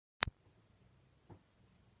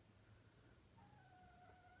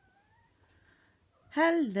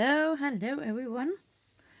Hello everyone,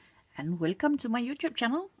 and welcome to my YouTube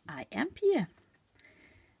channel. I am Pia.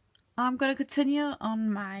 I'm gonna continue on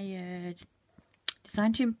my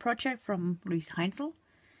design team project from Luise Heinzl,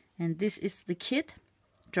 and this is the kit,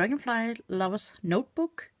 Dragonfly Lover's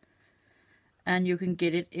Notebook, and you can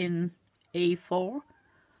get it in A4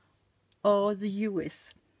 or the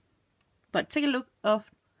US. But take a look of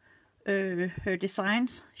her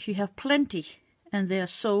designs. She have plenty, and they are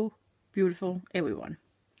so beautiful, everyone.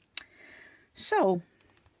 So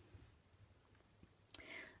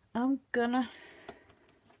I'm gonna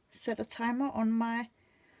set a timer on my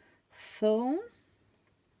phone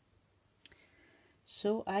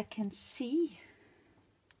so I can see.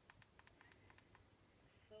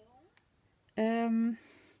 So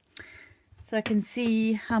I can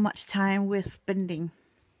see how much time we're spending.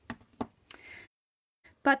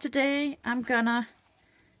 But today I'm gonna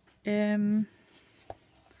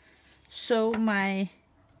sew my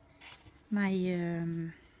what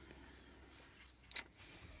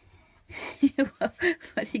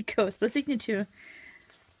it goes, the signature.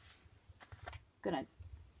 Gonna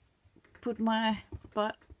put my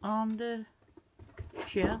butt on the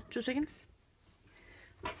chair. 2 seconds.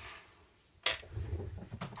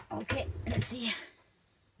 Okay, let's see.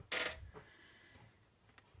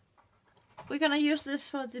 We're gonna use this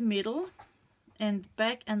for the middle and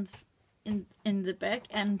back, and in the back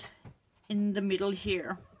and in the middle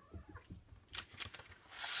here.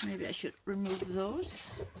 Maybe I should remove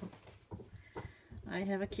those. I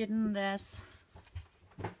have a kitten that's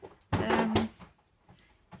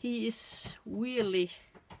he is really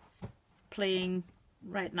playing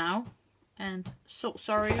right now, and so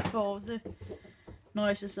sorry for the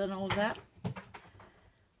noises and all that,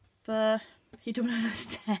 but he don't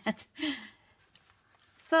understand.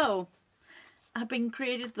 So I've been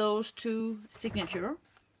created those 2 signature,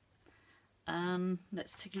 and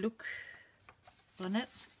let's take a look on it.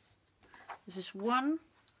 This is 1,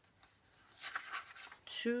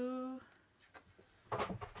 2,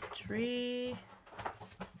 3,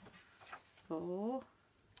 4,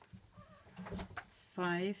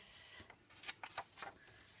 5,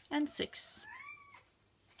 and 6.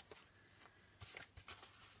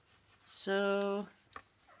 So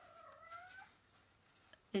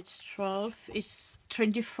it's 12, it's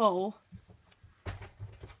 24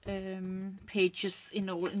 pages in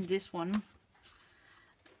all in this one.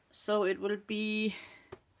 So it will be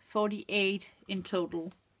 48 in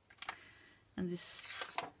total. And this,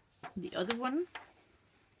 the other one,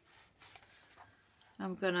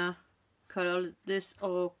 I'm gonna color this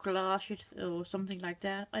or collage it or something like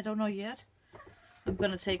that. I don't know yet. I'm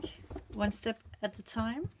gonna take 1 step at a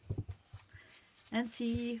time and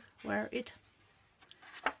see where it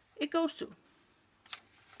goes to.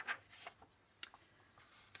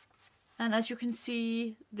 And as you can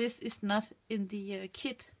see, this is not in the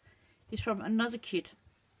kit. It's from another kit,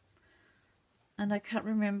 and I can't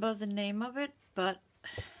remember the name of it, but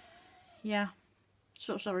yeah,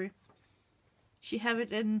 so sorry. She have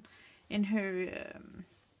it in her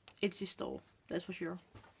Etsy store, that's for sure.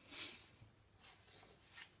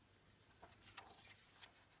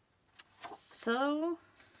 So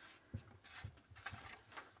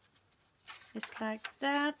it's like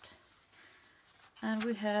that, and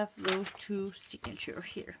we have those 2 signatures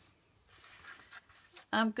here.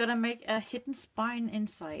 I'm gonna make a hidden spine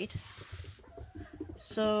inside,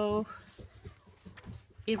 so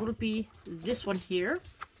it will be this one here,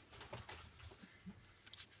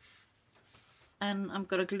 and I'm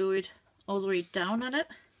gonna glue it all the way down on it,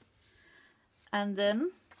 and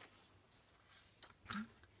then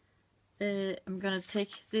I'm gonna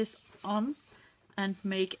take this on and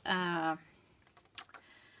make a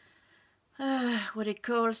what it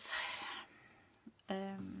calls,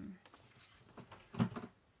 I'm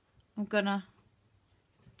gonna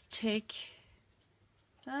take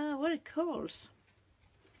what it calls,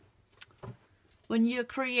 when you're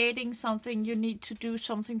creating something you need to do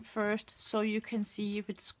something first so you can see if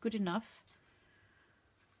it's good enough.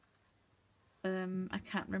 I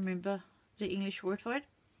can't remember the English word for it,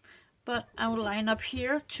 but I will line up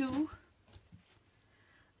here 2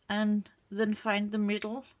 and then find the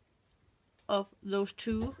middle of those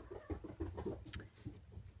 2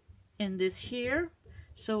 in this here,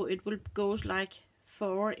 so it will goes like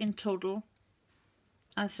 4 in total,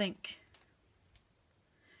 I think.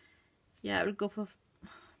 Yeah, I will go for,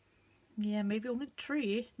 yeah, maybe only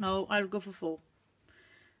 3. No, I'll go for 4.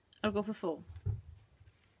 I'll go for 4.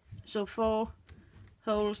 So 4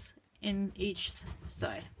 holes in each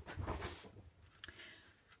side.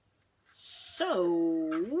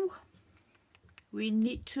 So we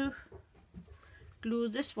need to glue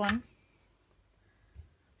this one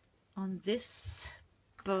on this,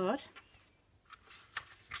 but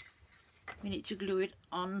we need to glue it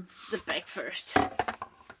on the back first.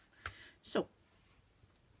 So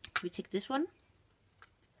we take this one,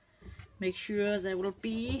 make sure there will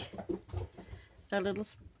be a little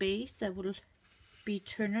space that will be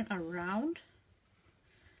turning around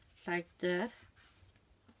like that.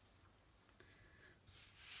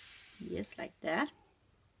 Yes, like that.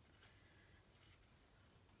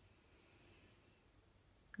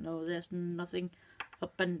 No, there's nothing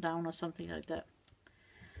up and down or something like that.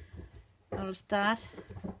 I'll start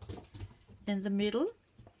in the middle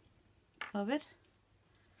of it.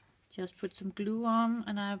 Just put some glue on,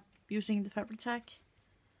 and I'm using the fabric tack.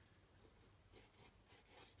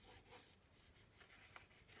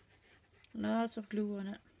 Lots of glue on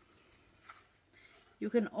it. You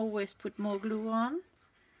can always put more glue on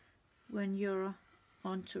when you're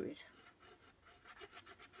onto it.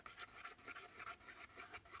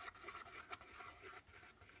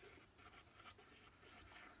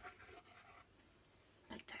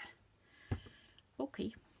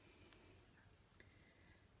 Okay,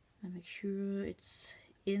 and make sure it's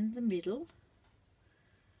in the middle.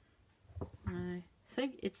 I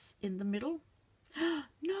think it's in the middle.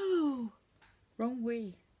 No, wrong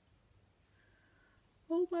way.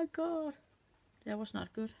 Oh my god, that was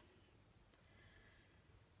not good.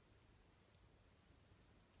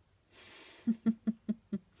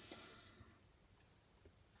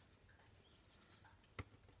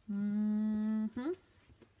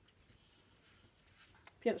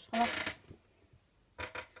 Pjevs, hold on.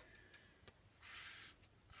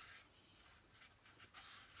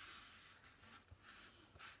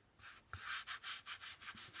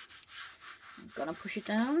 I'm gonna push it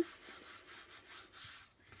down.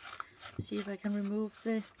 See if I can remove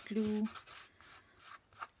the glue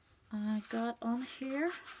I got on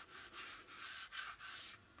here.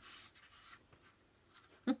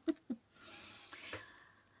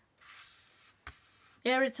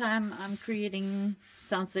 Every time I'm creating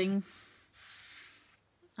something,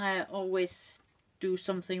 I always do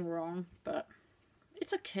something wrong, but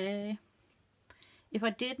it's okay. If I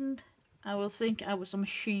didn't, I will think I was a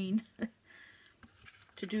machine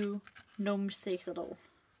to do no mistakes at all.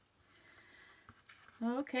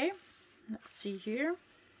 Okay, let's see here.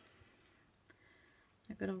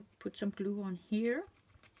 I'm gonna put some glue on here.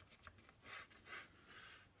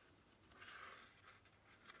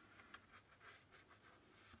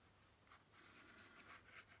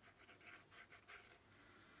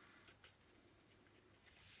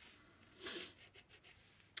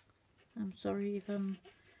 I'm sorry if I'm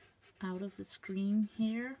out of the screen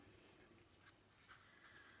here.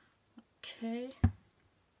 Okay,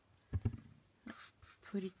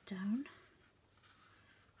 put it down.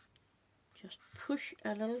 Just push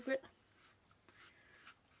a little bit.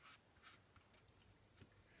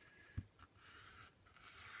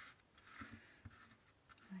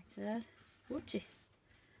 Like that. Whoopsie.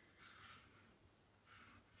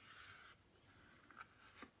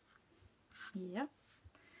 Yeah.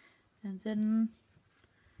 And then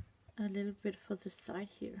a little bit for the side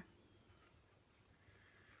here.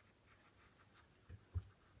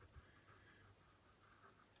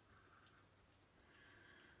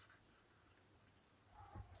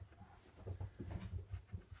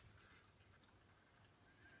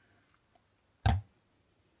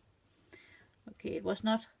 Okay, it was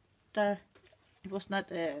not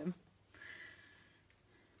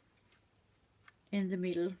in the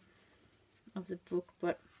middle of the book,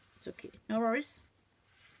 but it's okay, no worries.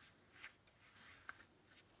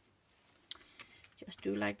 Just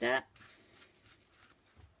do like that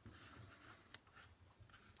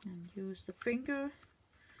and use the finger.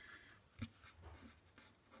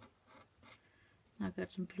 I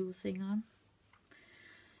got some blue thing on.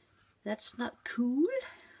 That's not cool.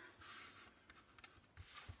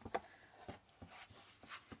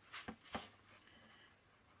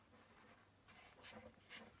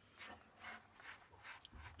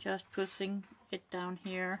 Just pushing it down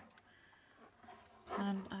here,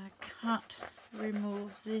 and I can't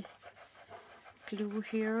remove the glue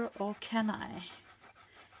here, or can I?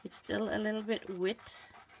 It's still a little bit wet,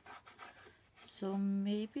 so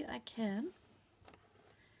maybe I can.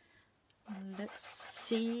 Let's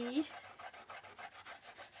see.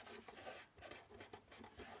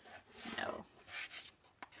 No,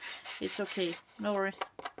 it's okay, no worries.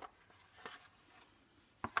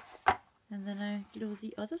 And then I glue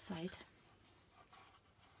the other side.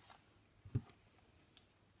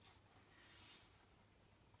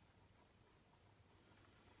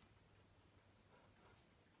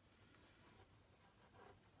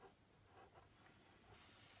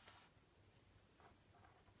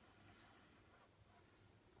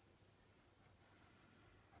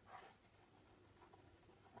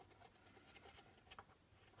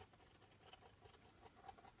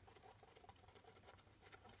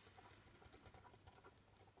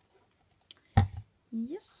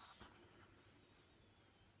 Yes.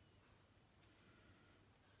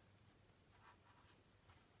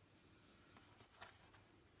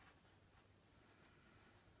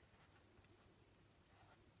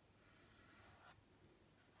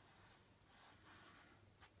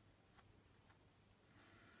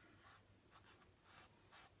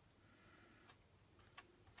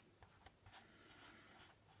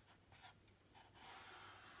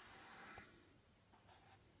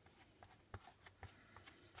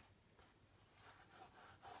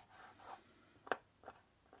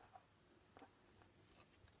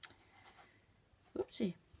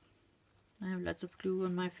 Oopsie. I have lots of glue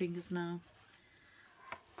on my fingers now.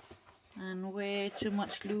 And way too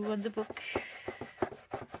much glue on the book.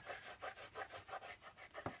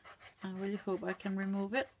 I really hope I can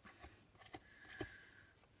remove it.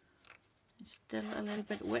 It's still a little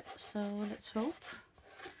bit wet, so let's hope.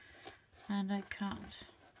 And I can't.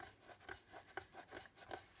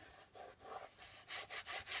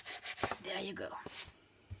 There you go.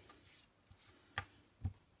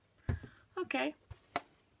 Okay,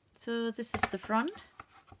 so this is the front,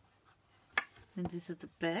 and this is the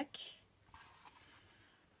back,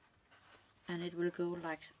 and it will go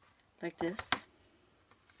like this.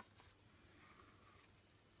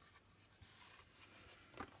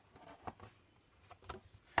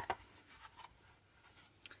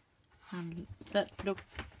 And that looks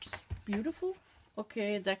beautiful.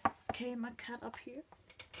 Okay, there came a cat up here.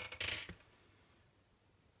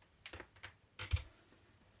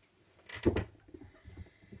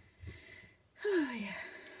 Oh, yeah.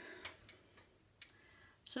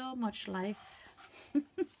 So much life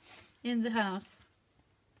in the house.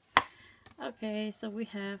 Okay, so we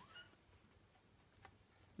have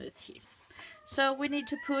this here. So we need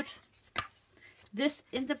to put this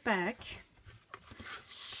in the back.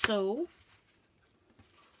 So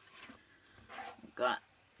I'm gonna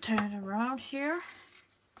turn it around here.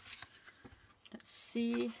 Let's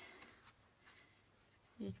see.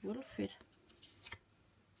 It will fit.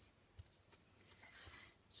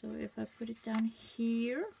 So if I put it down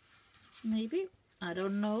here, maybe, I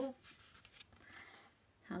don't know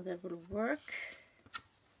how that will work.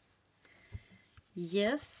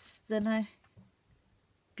 Yes, then I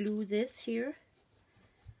glue this here.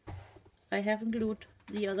 I haven't glued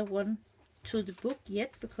the other one to the book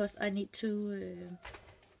yet because I need to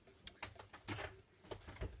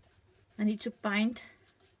bind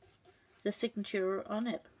the signature on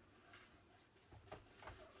it.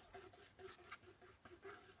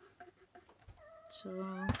 So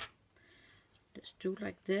let's do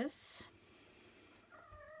like this.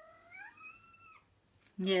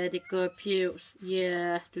 Ja, det går pjevs.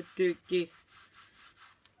 Yeah, du er dygtig.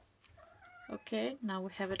 Okay, now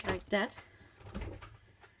we have it like that.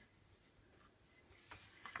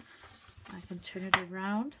 I can turn it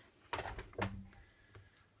around.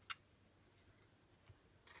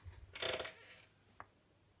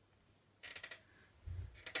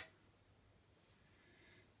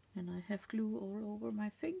 And I have glue all over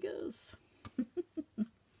my fingers.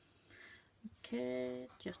 Okay,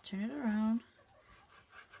 just turn it around.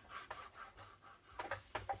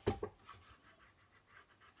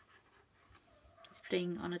 It's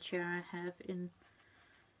playing on a chair I have in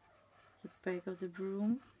the back of the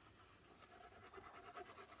room.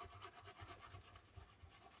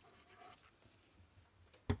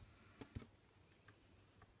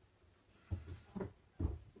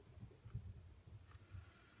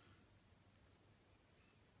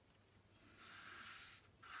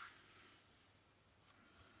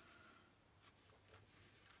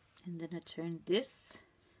 And then I turn this.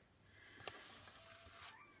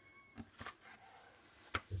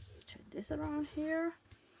 Turn this around here.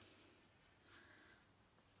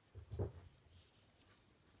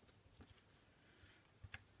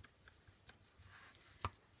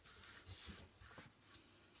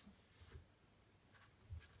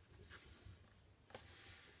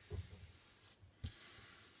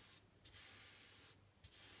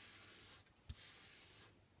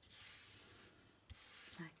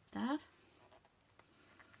 That,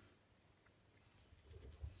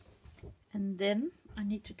 and then I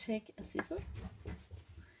need to take a scissor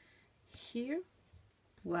here.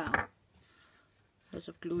 Wow, lots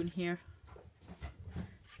of glue in here.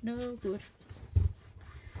 No good.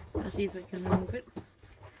 Let's see if I can remove it.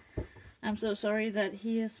 I'm so sorry that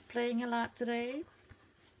he is playing a lot today.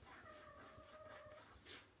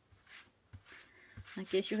 I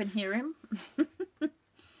guess you can hear him.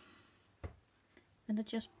 And I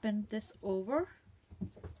just bend this over.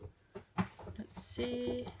 Let's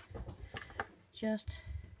see. Just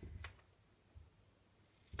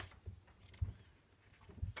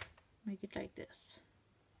make it like this.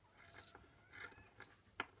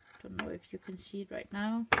 know if you can see it right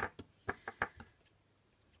now.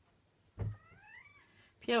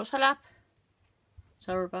 Palhs, hold up.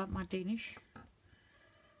 Sorry about my Danish.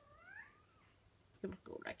 It will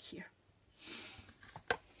go like here.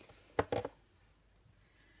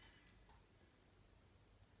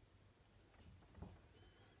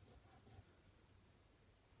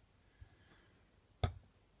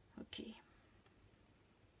 Okay.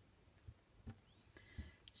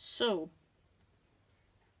 So,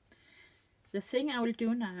 the thing I will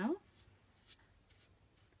do now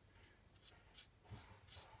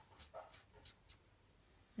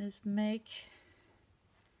is make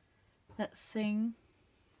that thing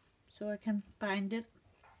so I can bind it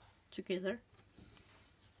together.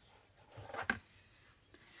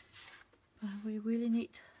 We really need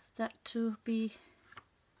that to be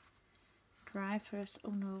dry first.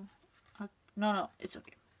 Oh no. No, it's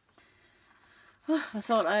okay. I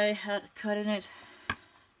thought I had cut it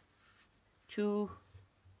too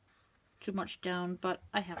much down, but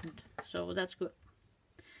I haven't, so that's good.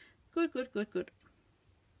 Good.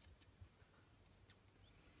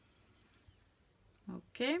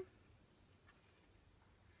 Okay.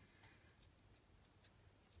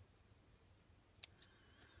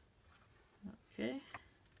 Okay.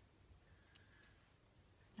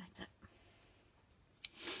 Like that.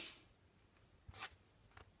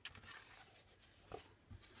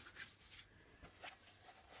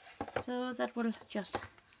 So that will just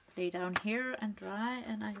lay down here and dry,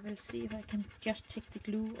 and I will see if I can just take the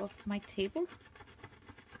glue off my table.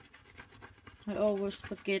 I always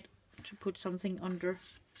forget to put something under,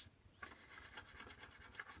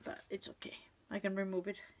 but it's okay. I can remove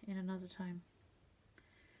it in another time.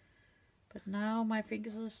 But now my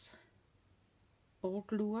fingers is all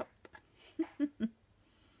glue up.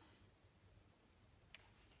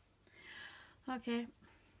 Okay.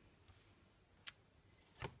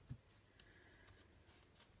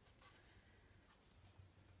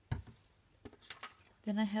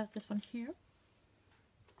 Then I have this one here.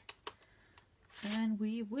 And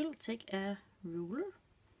we will take a ruler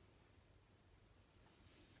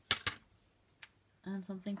and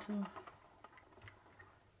something to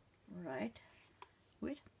write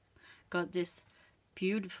with. Got this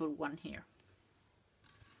beautiful one here.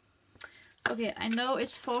 Okay, I know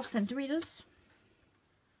it's 4 centimeters.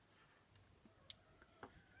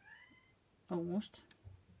 Almost.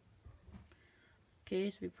 Okay,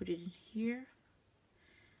 so we put it in here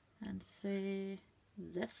and say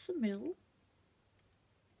that's the middle.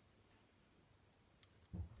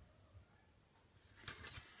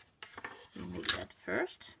 We make that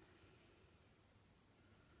first.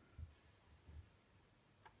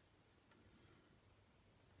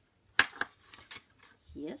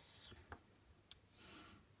 Yes.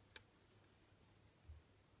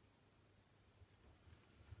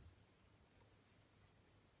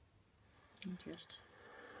 And just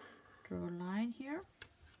draw a line here.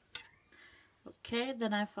 Okay,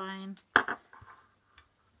 then I find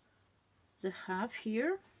the half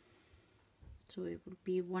here. So it will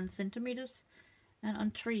be 1 centimeter, and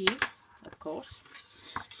on trees, of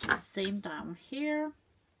course, the same down here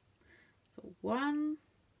for 1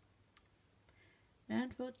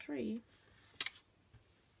 and for 3.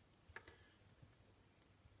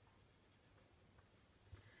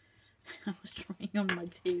 I was drawing on my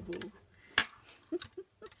table.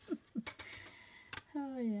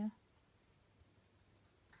 Oh yeah.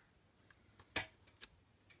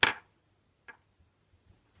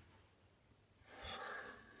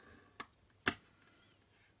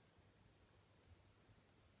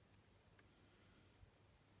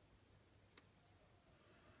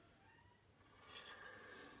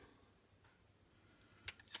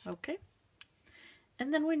 Okay,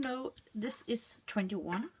 and then we know this is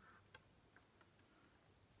 21,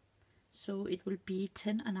 so it will be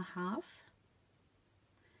 10.5.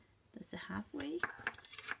 That's the halfway.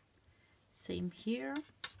 Same here,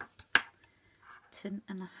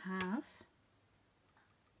 10.5.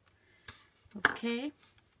 Okay,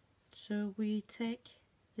 so we take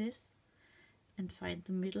this and find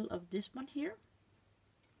the middle of this one here.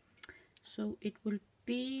 So it will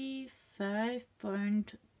be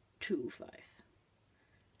 5.25.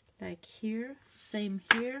 Like here, same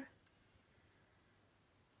here.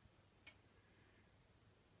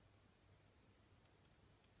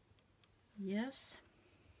 Yes.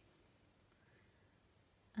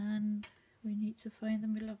 And we need to find the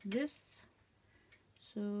middle of this.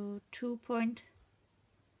 So 2.6.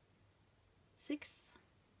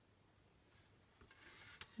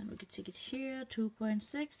 And we can take it here,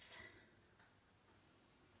 2.6.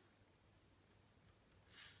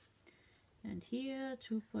 And here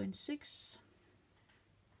 2.6,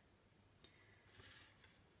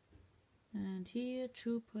 and here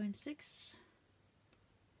 2.6.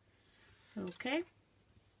 Okay.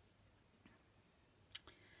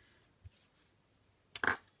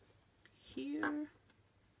 Here.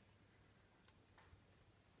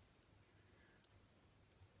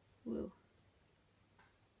 Whoa.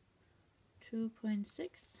 2.6.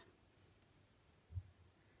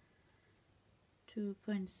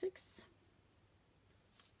 2.6.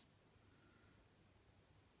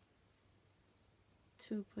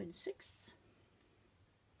 2.6.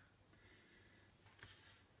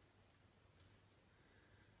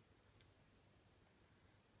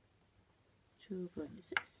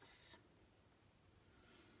 2.6.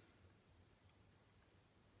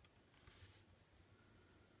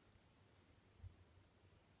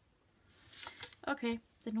 Okay,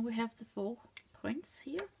 then we have the 4 points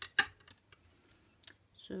here.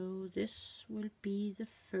 So this will be the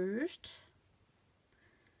first.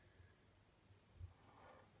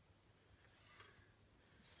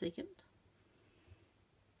 Second.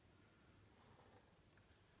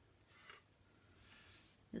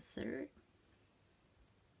 The third.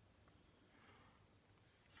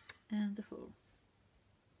 And the fourth.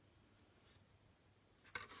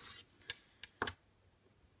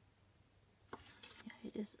 Yeah,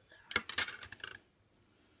 it is.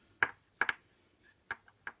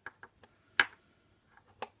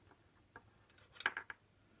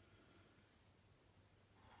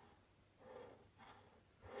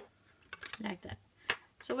 Like that.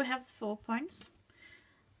 So we have the 4 points.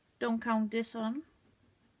 Don't count this on,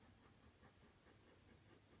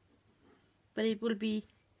 but it will be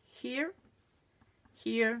here,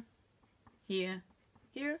 here, here,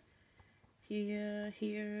 here, here,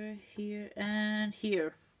 here, here, and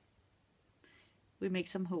here. We make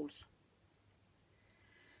some holes.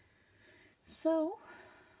 So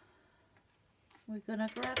we're gonna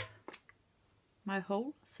grab my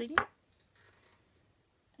hole thingy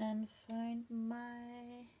and find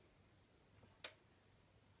my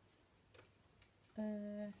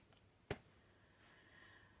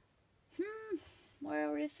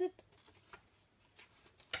where is it?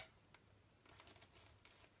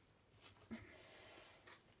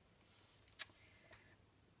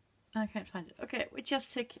 I can't find it. Okay, we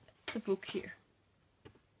just take the book here.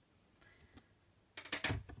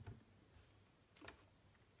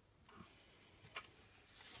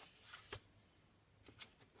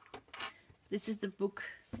 This is the book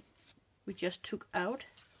we just took out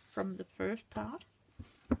from the first part.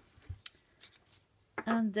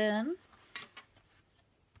 And then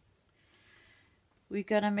we're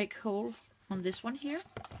gonna make hole on this one here.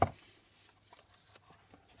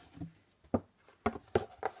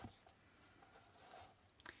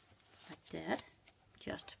 Like that.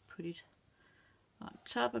 Just put it on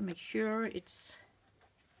top and make sure it's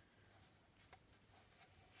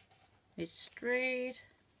straight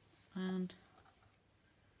and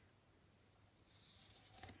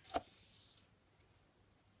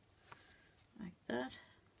like that.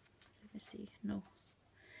 Let me see. No.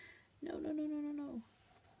 No, no, no, no, no, no.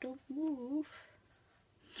 Don't move.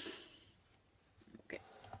 Okay.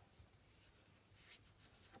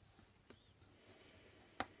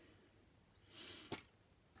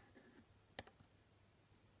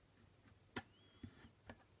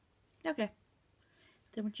 Okay.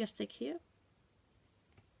 Then we just take here.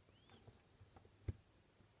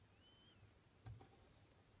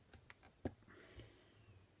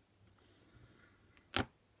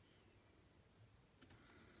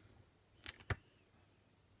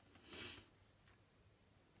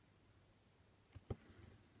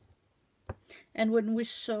 And when we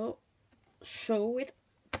sew it,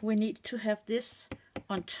 we need to have this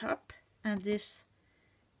on top and this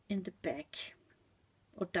in the back,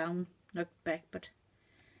 or down, not back, but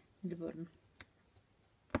in the bottom.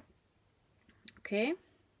 Okay.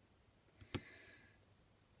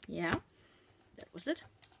 Yeah, that was it.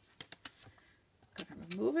 Gonna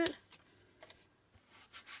remove it.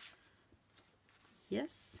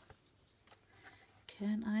 Yes.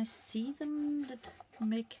 Can I see them that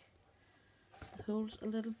make the holes a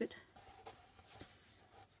little bit?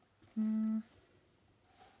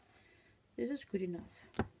 This is good enough.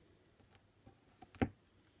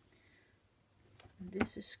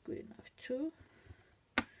 This is good enough too.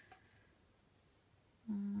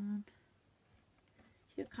 And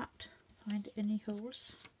you can't find any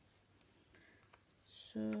holes,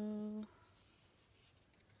 so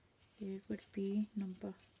it would be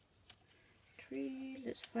number 3.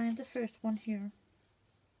 Let's find the first one here.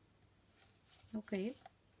 Okay,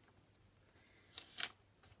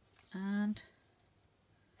 and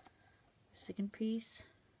the second piece.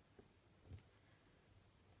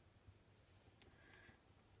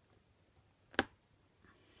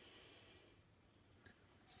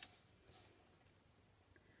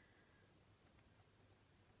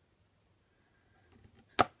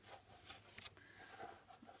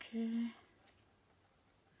 Okay.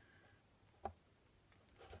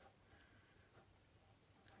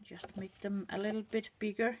 Just make them a little bit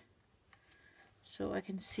bigger so I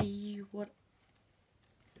can see what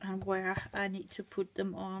and where I need to put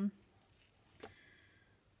them on,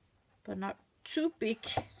 but not too big,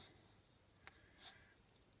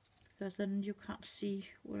 because then you can't see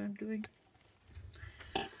what I'm doing.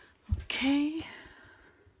 Okay,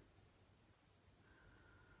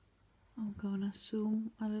 I'm gonna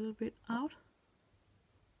zoom a little bit out.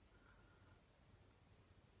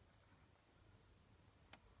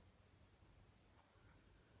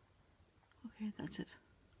 Okay, that's it.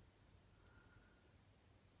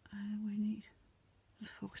 And we need to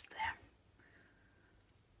focus there.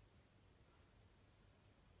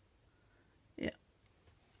 Yeah.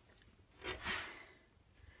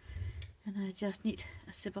 And I just need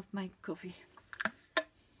a sip of my coffee.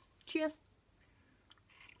 Cheers.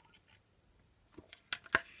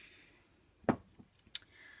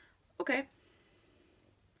 Okay.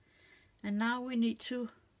 And now we need to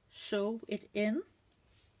sew it in.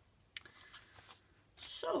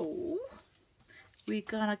 So we're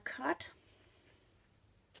gonna cut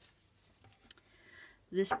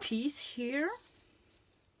this piece here.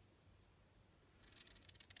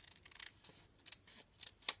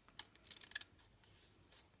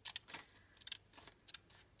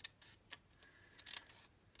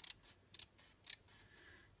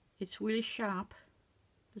 It's really sharp,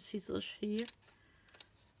 the scissors here.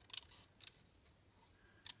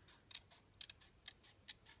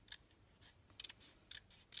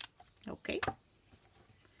 Okay,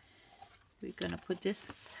 we're gonna put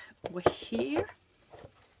this over here,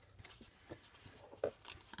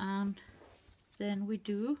 and then we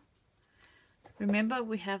do, remember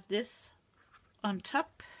we have this on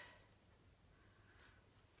top.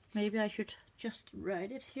 Maybe I should just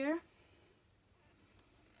write it here.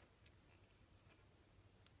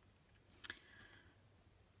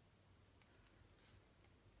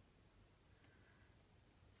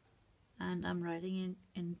 And I'm writing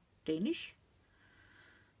in Danish.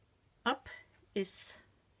 Up is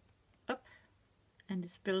up, and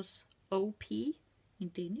it spells OP in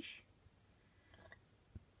Danish.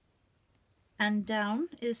 And down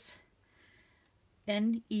is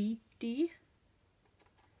NED,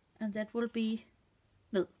 and that will be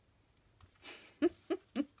ned.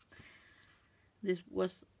 This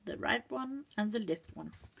was the right one and the left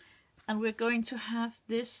one. And we're going to have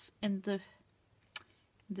this in the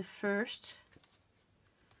first.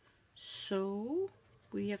 So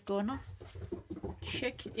we are gonna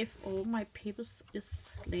check if all my papers is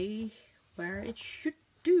lay where it should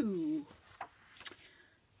do.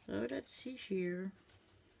 So let's see here.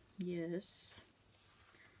 Yes.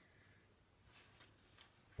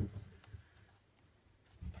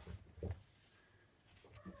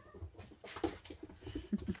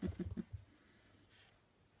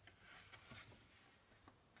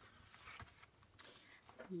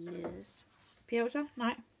 Yes. Pjævser?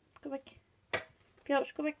 Nej. Gå væk.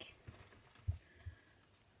 Pjævs, gå væk.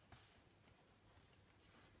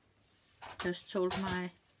 Just told my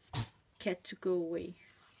cat to go away.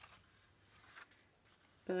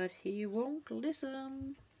 But he won't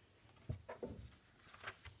listen.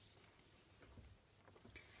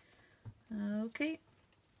 Okay.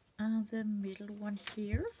 And the middle one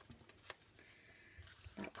here.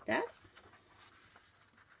 Like that.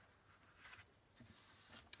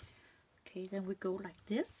 Okay, then we go like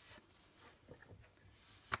this.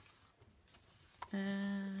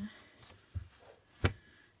 I'm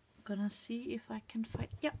gonna see if I can find.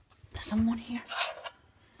 Yeah, there's someone here.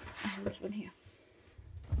 I have this one here.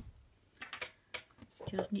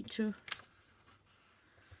 Just need to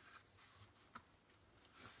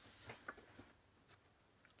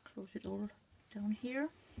close it all down here.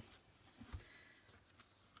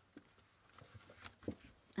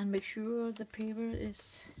 And make sure the paper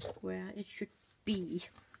is where it should be.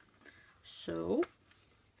 So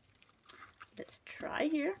let's try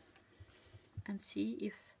here and see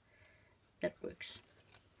if that works.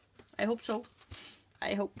 I hope so.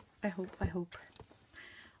 I hope.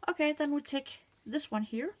 Okay, then we'll take this one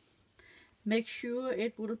here. Make sure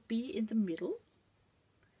it will be in the middle.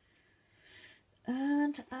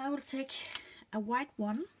 And I will take a white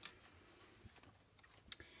one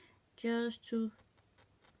just to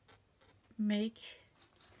make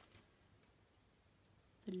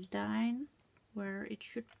the line where it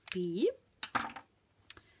should be.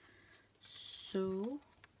 So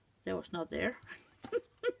that was not there.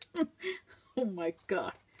 Oh my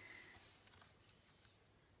god,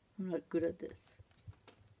 I'm not good at this.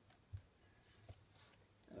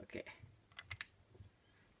 Okay,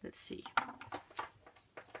 let's see.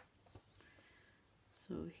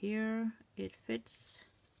 So here it fits,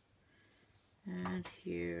 and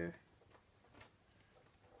here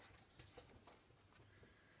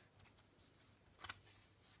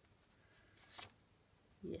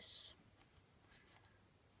yes.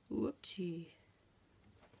 Whoopsie.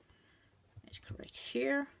 It's correct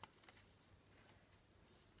here.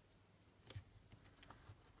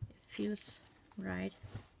 It feels right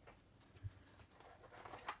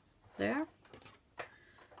there.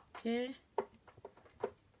 Okay.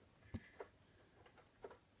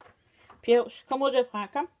 Palhs, kom ud derfra,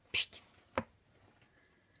 kom. Psst.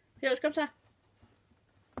 Palhs, kom så.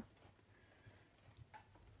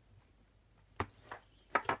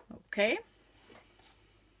 Okay.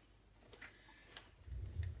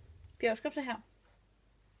 Palhs, kom så her.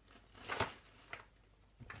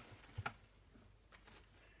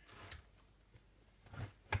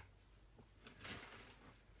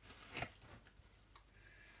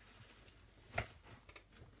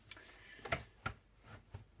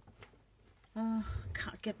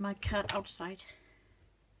 Can't get my cat outside.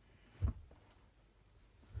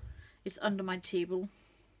 It's under my table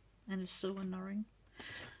and it's so annoying.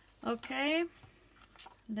 Okay,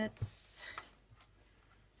 let's...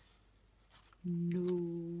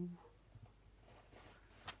 No,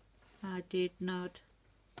 I did not.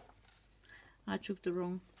 I took the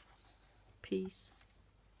wrong piece.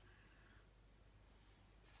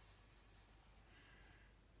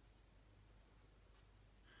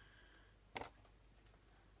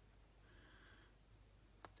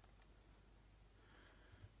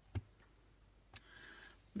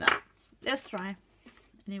 No, let's try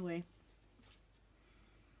anyway.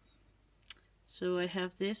 So I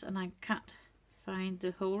have this and I can't find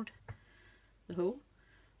the hole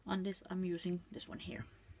on this. I'm using this one here.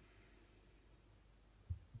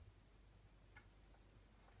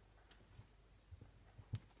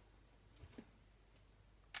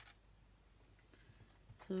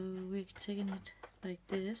 So we're taking it like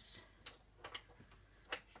this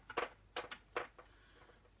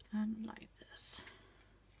and like this.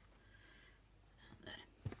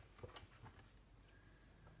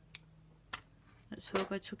 Let's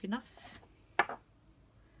hope I took enough.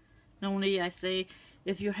 Normally I say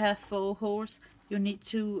if you have 4 holes, you need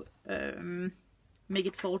to make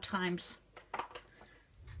it 4 times.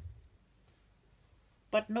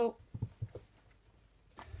 But no.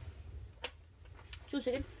 2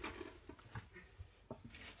 seconds.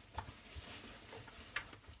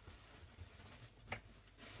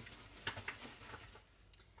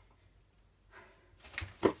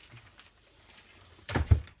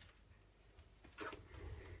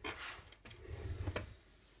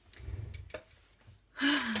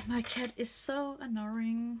 My cat is so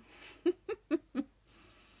annoying.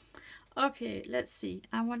 Okay, let's see.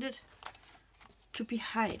 I want it to be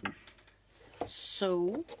hidden.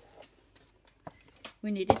 So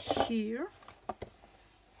we need it here.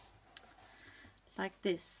 Like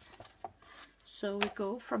this. So we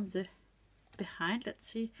go from the behind. Let's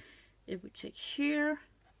see if we take here.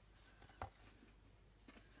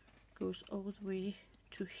 Goes all the way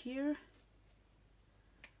to here.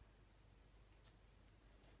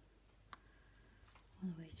 All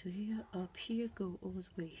the way to here, up here, go all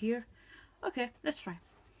the way here. Okay, let's try.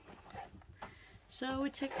 So we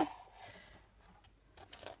take the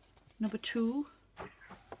number 2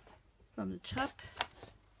 from the top.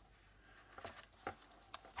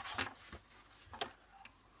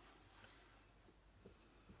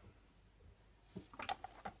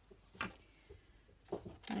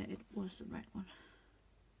 Yeah, it was the right one.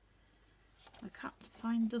 I can't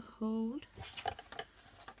find the hole.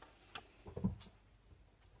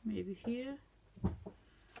 Maybe here.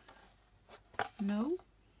 No.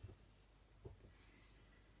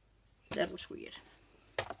 That was weird.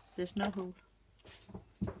 There's no hole.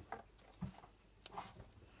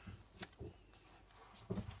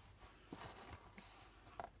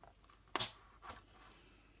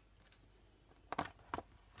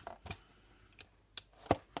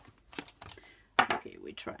 Okay,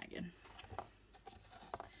 we try again.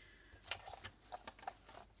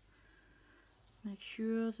 Make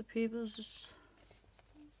sure the paper is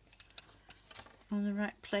on the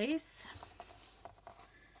right place,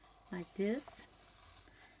 like this,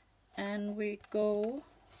 and we go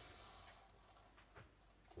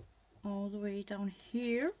all the way down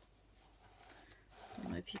here. I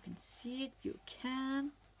don't know if you can see it. You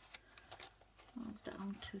can.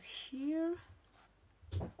 Down to here.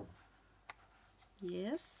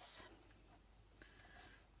 Yes.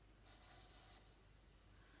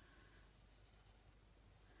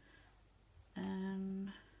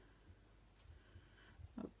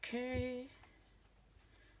 Okay,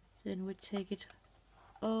 then we take it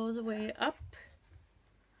all the way up.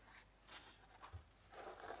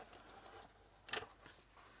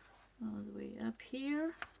 All the way up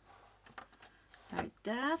here, like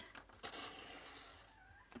that.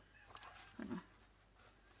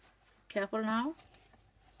 Careful now.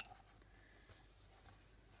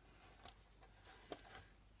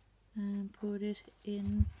 And put it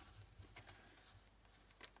in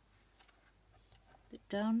the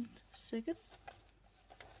down second.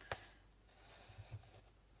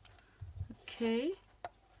 Okay,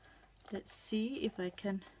 let's see if I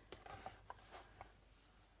can.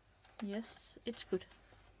 Yes, it's good.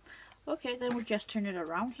 Okay, then we just turn it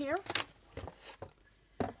around here.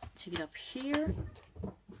 Take it up here.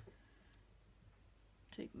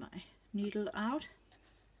 Take my needle out.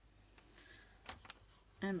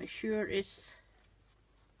 And make sure it's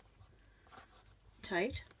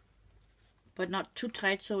tight. But not too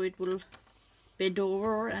tight so it will bend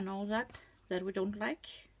over and all that we don't like.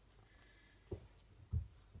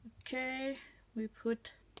 Okay, we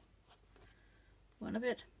put one of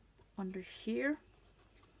it under here.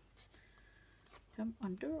 Come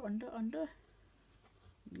under.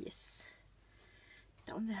 Yes,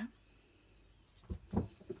 down there.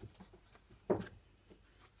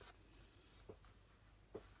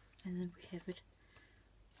 And then we have it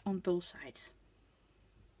on both sides.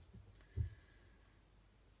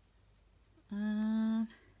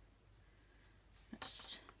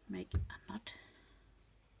 Let's make a knot.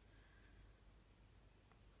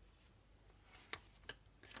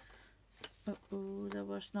 Uh-oh, that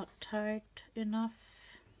was not tight enough.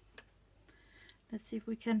 Let's see if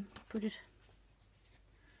we can put it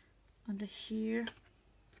under here.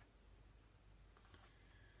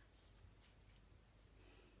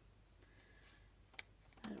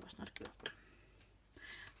 That was not good.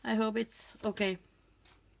 I hope it's okay.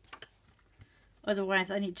 Otherwise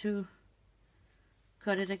I need to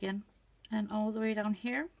cut it again. And all the way down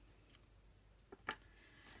here.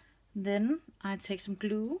 Then I take some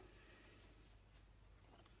glue.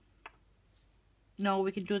 No,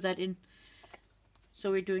 we can do that in.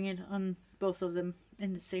 So we're doing it on both of them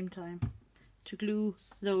in the same time. To glue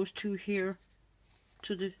those two here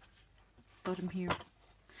to the bottom here.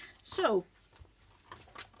 So,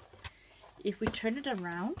 if we turn it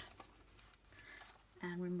around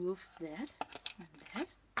and remove that and that,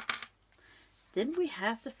 then we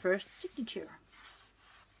have the first signature.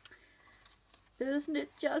 Isn't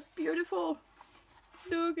it just beautiful?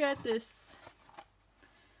 Look at this.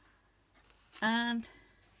 And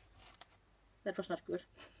that was not good.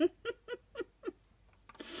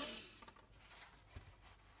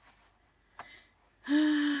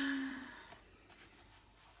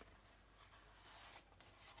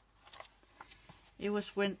 It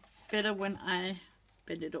was better when I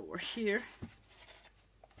bend it over here.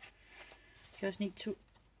 Just need to.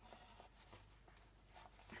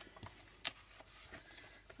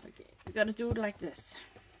 Okay, we gotta do it like this.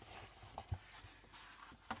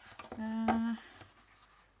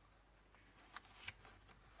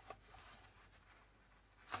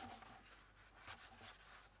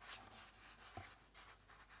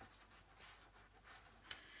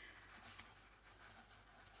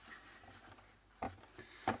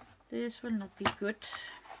 This will not be good.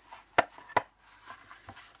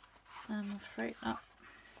 I'm afraid not.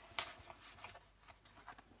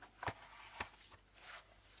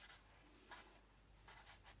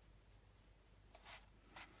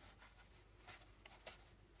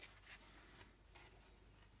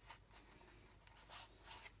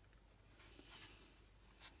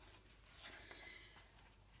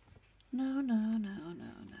 No.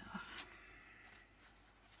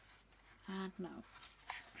 And no.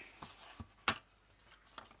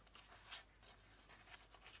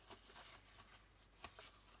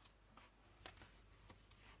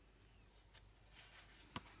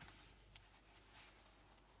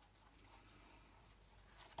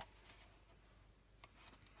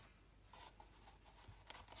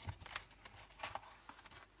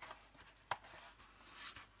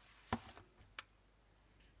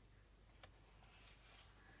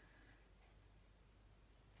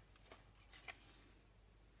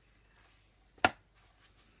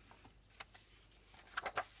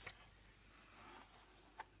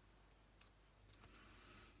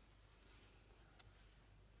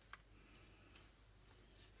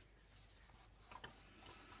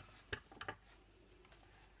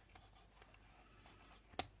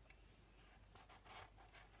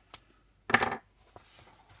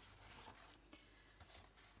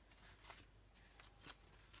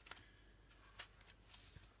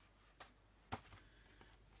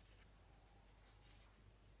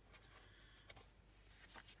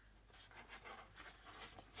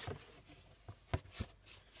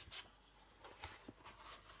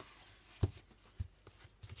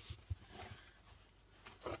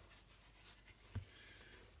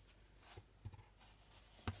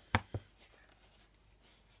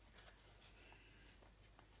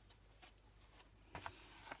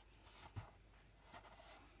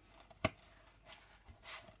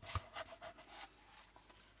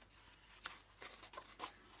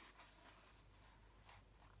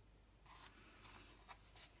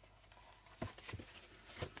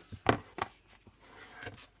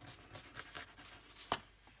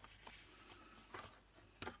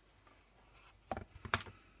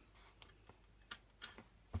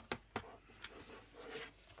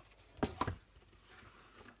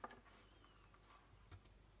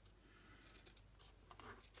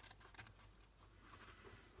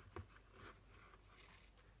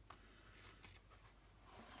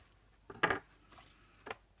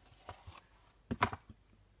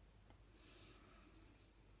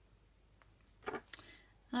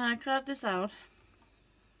 I cut this out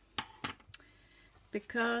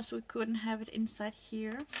because we couldn't have it inside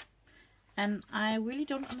here, and I really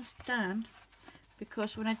don't understand,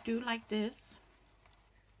 because when I do like this,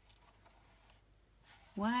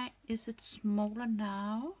 why is it smaller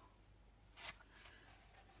now?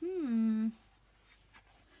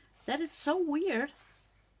 That is so weird.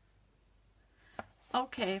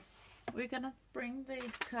 Okay, we're gonna bring the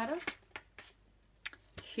cutter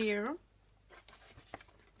here,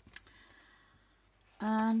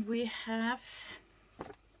 and we have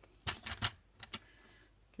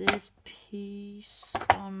this piece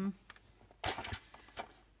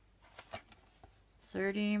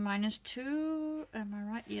 30 minus 2. Am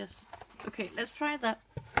I right? Yes. Okay, let's try that.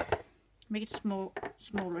 Make it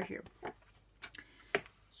smaller here.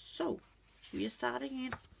 So we are starting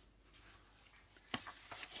it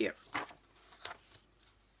here.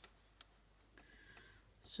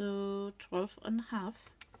 So 12.5,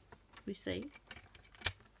 we say.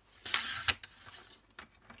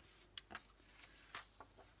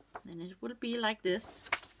 And it will be like this.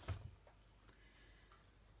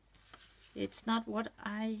 It's not what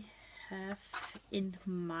I have in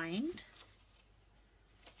mind.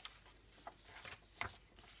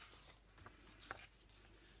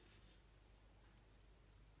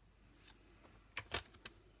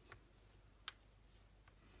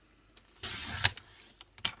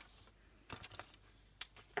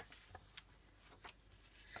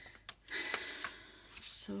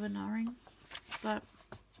 So annoying, but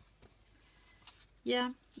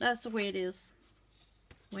yeah, that's the way it is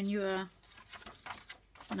when you are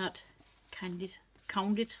not counted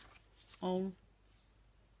all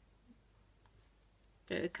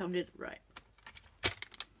counted right.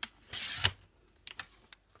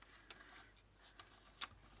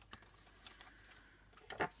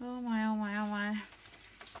 Oh my, oh my, oh my.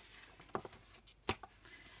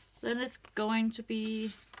 Then it's going to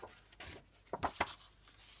be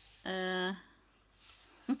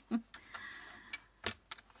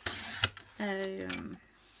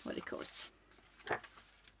what it calls,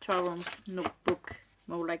 Torrance notebook,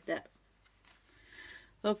 more like that.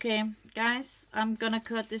 Okay, guys, I'm gonna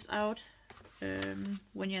cut this out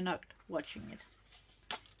when you're not watching it.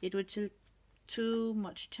 It would take too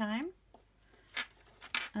much time,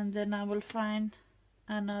 and then I will find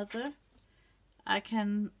another I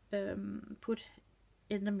can put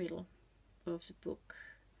in the middle of the book.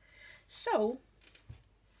 So,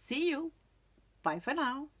 see you. Bye for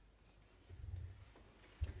now.